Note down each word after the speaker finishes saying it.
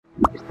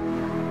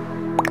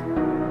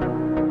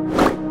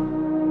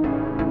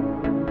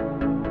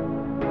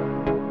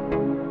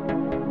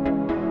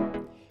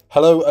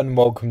Hello and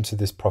welcome to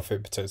this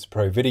Profit Protector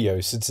Pro video.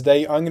 So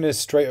today I'm going to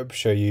straight up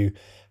show you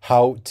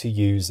how to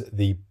use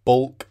the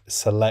bulk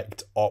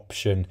select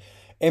option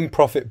in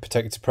Profit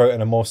Protector Pro,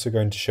 and I'm also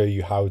going to show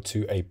you how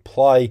to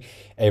apply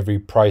a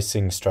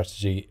repricing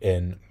strategy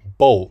in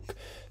bulk.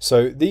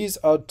 So these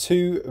are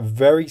two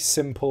very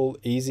simple,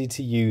 easy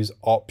to use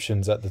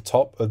options at the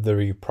top of the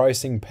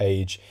repricing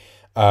page,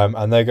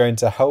 and they're going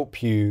to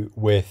help you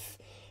with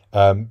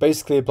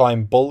basically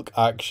applying bulk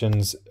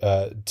actions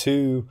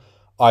to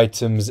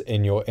items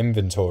in your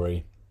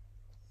inventory.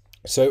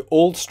 So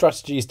all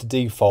strategies to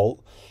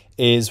default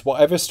is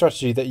whatever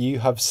strategy that you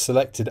have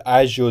selected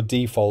as your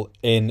default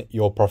in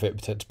your Profit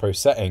Protector Pro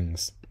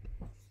settings.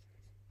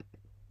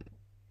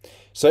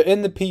 So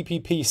in the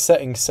PPP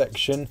settings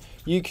section,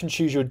 you can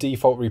choose your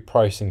default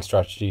repricing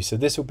strategy. So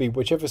this will be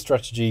whichever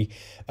strategy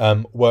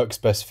works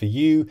best for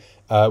you,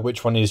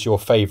 which one is your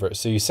favorite.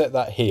 So you set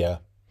that here.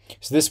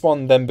 So this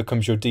one then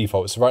becomes your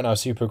default. So right now,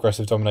 Super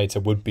Aggressive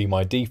Dominator would be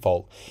my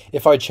default.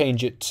 If I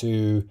change it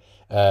to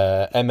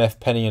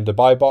MF Penny and a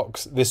buy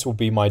box, this will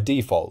be my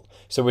default.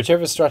 So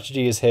whichever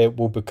strategy is here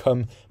will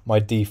become my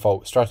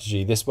default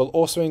strategy. This will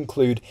also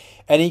include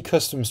any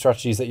custom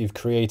strategies that you've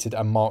created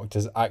and marked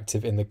as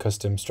active in the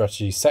custom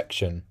strategy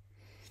section.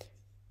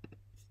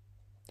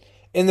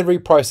 In the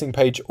repricing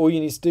page, all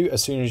you need to do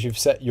as soon as you've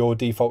set your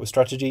default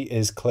strategy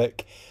is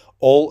click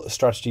all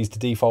strategies to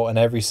default, and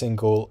every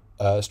single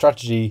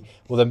strategy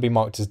will then be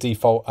marked as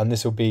default, and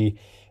this will be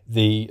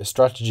the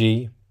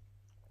strategy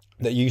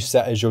that you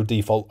set as your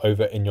default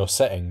over in your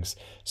settings.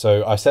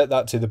 So I set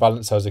that to the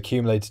balance sales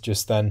accumulator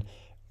just then.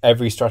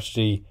 Every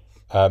strategy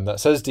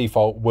that says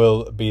default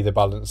will be the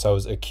balance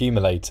sales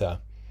accumulator.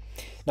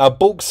 Now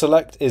bulk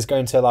select is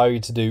going to allow you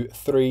to do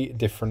three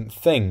different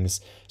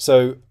things.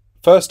 So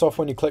first off,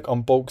 when you click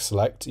on bulk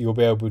select, you'll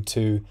be able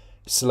to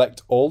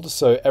select all.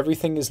 So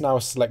everything is now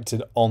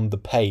selected on the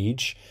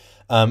page.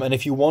 And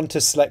if you want to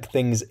select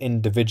things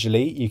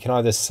individually, you can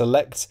either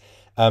select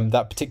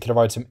that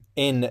particular item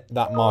in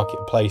that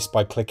marketplace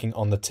by clicking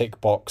on the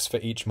tick box for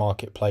each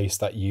marketplace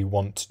that you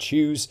want to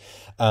choose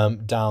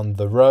down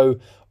the row,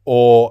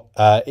 or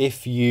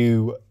if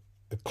you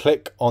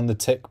click on the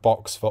tick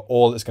box for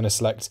all, it's going to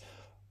select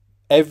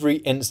every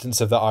instance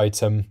of the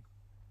item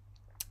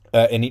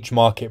in each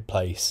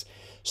marketplace.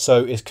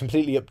 So it's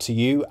completely up to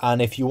you, and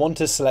if you want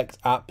to select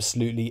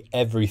absolutely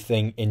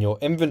everything in your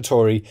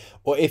inventory,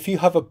 or if you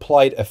have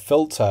applied a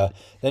filter,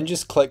 then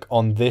just click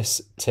on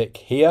this tick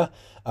here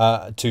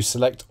to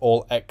select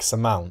all X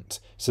amount.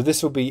 So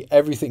this will be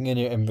everything in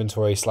your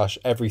inventory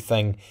 /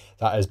 everything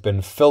that has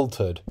been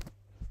filtered.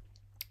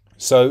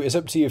 So it's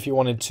up to you if you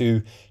wanted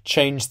to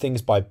change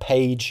things by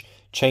page,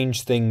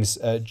 change things,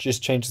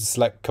 just change the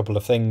select couple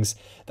of things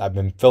that have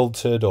been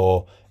filtered,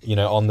 or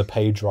on the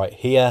page right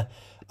here.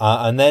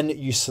 And then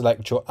you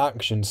select your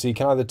action. So you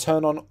can either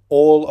turn on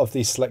all of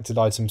these selected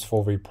items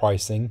for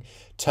repricing,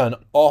 turn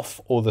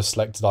off all the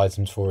selected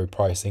items for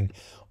repricing,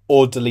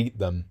 or delete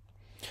them.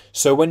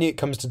 So when it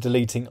comes to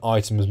deleting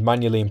items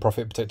manually in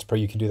Profit Protector Pro,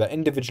 you can do that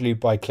individually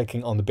by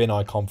clicking on the bin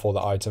icon for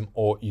the item,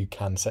 or you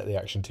can set the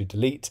action to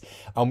delete.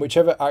 And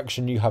whichever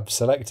action you have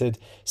selected,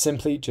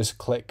 simply just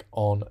click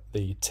on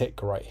the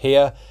tick right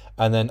here.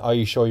 And then, are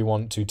you sure you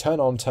want to turn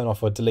on, turn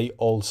off, or delete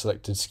all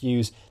selected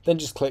SKUs? Then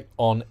just click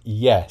on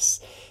yes.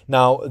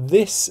 Now,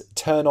 this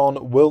turn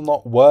on will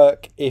not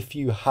work if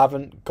you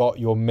haven't got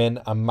your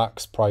min and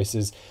max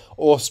prices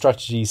or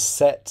strategies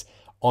set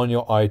on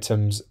your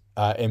items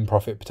in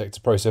Profit Protector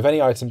Pro. So if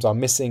any items are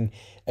missing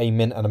a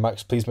min and a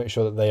max, please make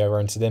sure that they are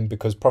entered in,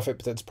 because Profit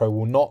Protector Pro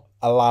will not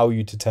allow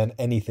you to turn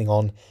anything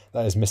on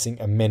that is missing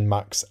a min,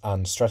 max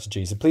and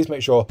strategy. So please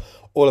make sure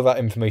all of that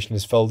information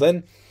is filled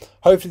in.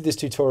 Hopefully this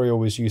tutorial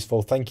was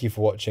useful. Thank you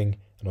for watching,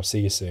 and I'll see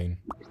you soon.